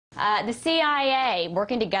The CIA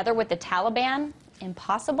working together with the Taliban?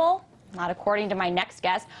 Impossible? Not according to my next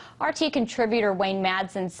guest. RT contributor Wayne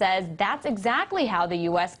Madsen says that's exactly how the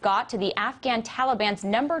U.S. got to the Afghan Taliban's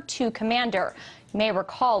 #2 commander. You may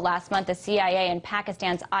recall last month the CIA and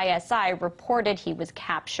Pakistan's ISI reported he was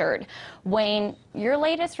captured. Wayne, your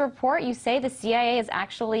latest report, you say the CIA is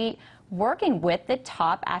actually working with the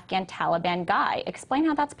top Afghan Taliban guy. Explain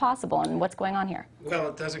how that's possible and what's going on here. Well,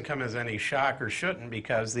 it doesn't come as any shock, or shouldn't,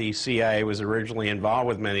 because the CIA was originally involved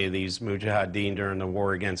with many of these mujahideen during the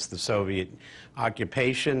war against the Soviet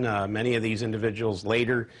occupation. Many of these individuals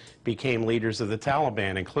later became leaders of the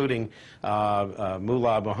Taliban, including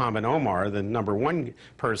Mullah Muhammad Omar, the #1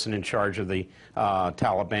 person in charge of the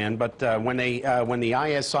Taliban. But when the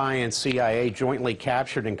ISI and CIA jointly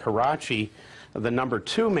captured in Karachi the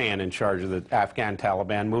 #2 man in charge of the Afghan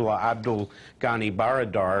Taliban, Mullah Abdul Ghani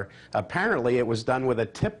Baradar, apparently it was done with a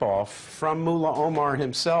tip-off from Mullah Omar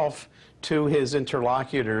himself to his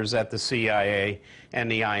interlocutors at the CIA and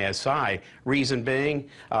the ISI. Reason being,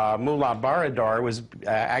 Mullah Baradar was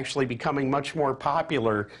actually becoming much more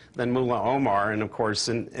popular than Mullah Omar. And of course,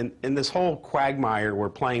 in this whole quagmire we're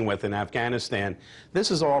playing with in Afghanistan,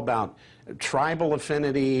 this is all about tribal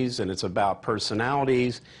affinities, and it's about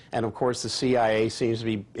personalities. And of course, the CIA seems to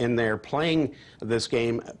be in there playing this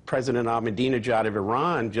game. President Ahmadinejad of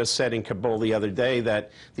Iran just said in Kabul the other day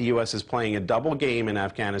that the U.S. is playing a double game in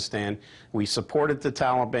Afghanistan. We supported the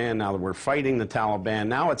Taliban, now that we're fighting the Taliban.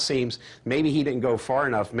 Now it seems maybe he didn't go far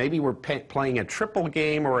enough. Maybe we're playing a triple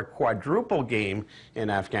game or a quadruple game in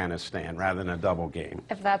Afghanistan rather than a double game.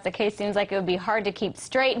 If that's the case, seems like it would be hard to keep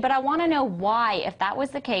straight. But I want to know why, if that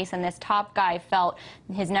was the case and this top guy felt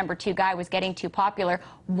his #2 guy was getting too popular,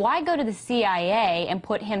 why go to the CIA and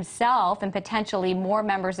put himself and potentially more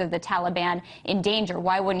members of the Taliban in danger?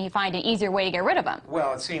 Why wouldn't he find an easier way to get rid of them?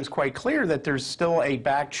 Well, it seems quite clear that there's still a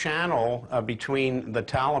back channel between the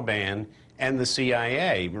Taliban and the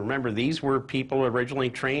CIA. Remember, these were people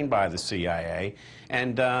originally trained by the CIA,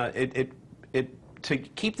 and to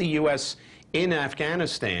keep the U.S. in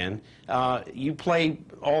Afghanistan, you play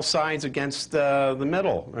all sides against the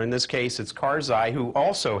middle. In this case, it's Karzai, who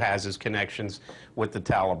also has his connections with the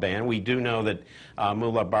Taliban. We do know that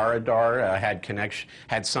Mullah Baradar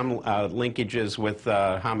had some linkages with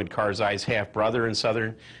Hamid Karzai's half-brother in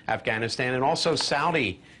southern Afghanistan, and also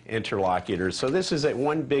Saudi interlocutors. So this is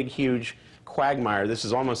one big, huge quagmire. This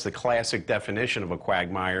is almost the classic definition of a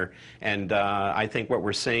quagmire, and I think what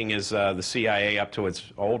we're seeing is the CIA up to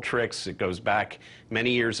its old tricks. It goes back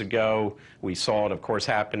many years ago. We saw it, of course,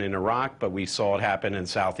 happen in Iraq, but we saw it happen in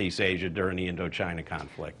Southeast Asia during the Indochina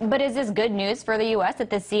conflict. But is this good news for the U.S. that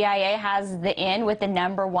the CIA has the in with the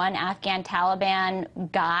 #1 Afghan Taliban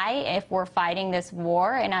guy if we're fighting this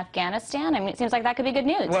war in Afghanistan? I mean, it seems like that could be good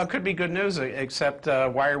news. Well, it could be good news, except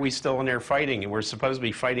why are we still in there fighting? And we're supposed to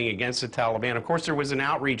be fighting against the Taliban. Of course, there was an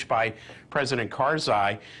outreach by President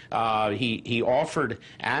Karzai. He offered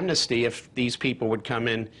amnesty if these people would come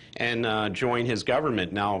in and join his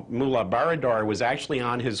government. Now, Mullah Baradar was actually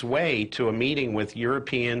on his way to a meeting with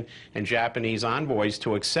European and Japanese envoys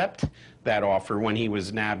to accept that offer when he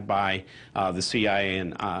was nabbed by the CIA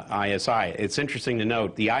and ISI. It's interesting to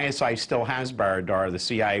note, the ISI still has Baradar. The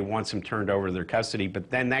CIA wants him turned over to their custody, but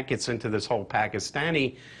then that gets into this whole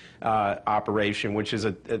Pakistani operation, which is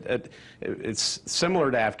it's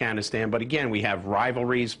similar to Afghanistan, but again, we have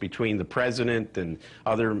rivalries between the president and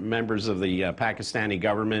other members of the Pakistani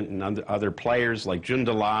government and other players like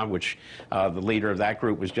Jundallah, which the leader of that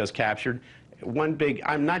group was just captured.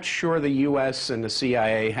 I'm not sure the U.S. and the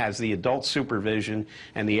CIA has the adult supervision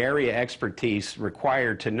and the area expertise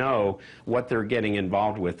required to know what they're getting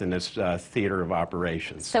involved with in this theater of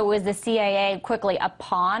operations. So is the CIA quickly a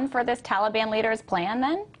pawn for this Taliban leader's plan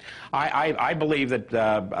then? I believe that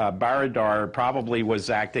Baradar probably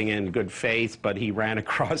was acting in good faith, but he ran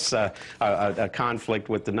across a conflict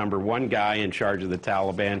with the #1 guy in charge of the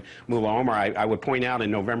Taliban, Mullah Omar. I would point out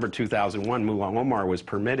in November 2001, Mullah Omar was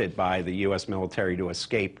permitted by the U.S. military to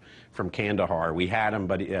escape from Kandahar. We had him,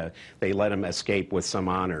 but they let him escape with some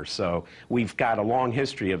honor. So we've got a long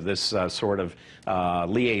history of this sort of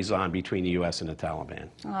liaison between the U.S. and the Taliban.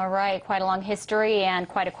 All right, quite a long history and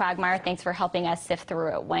quite a quagmire. Thanks for helping us sift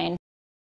through it, Wayne.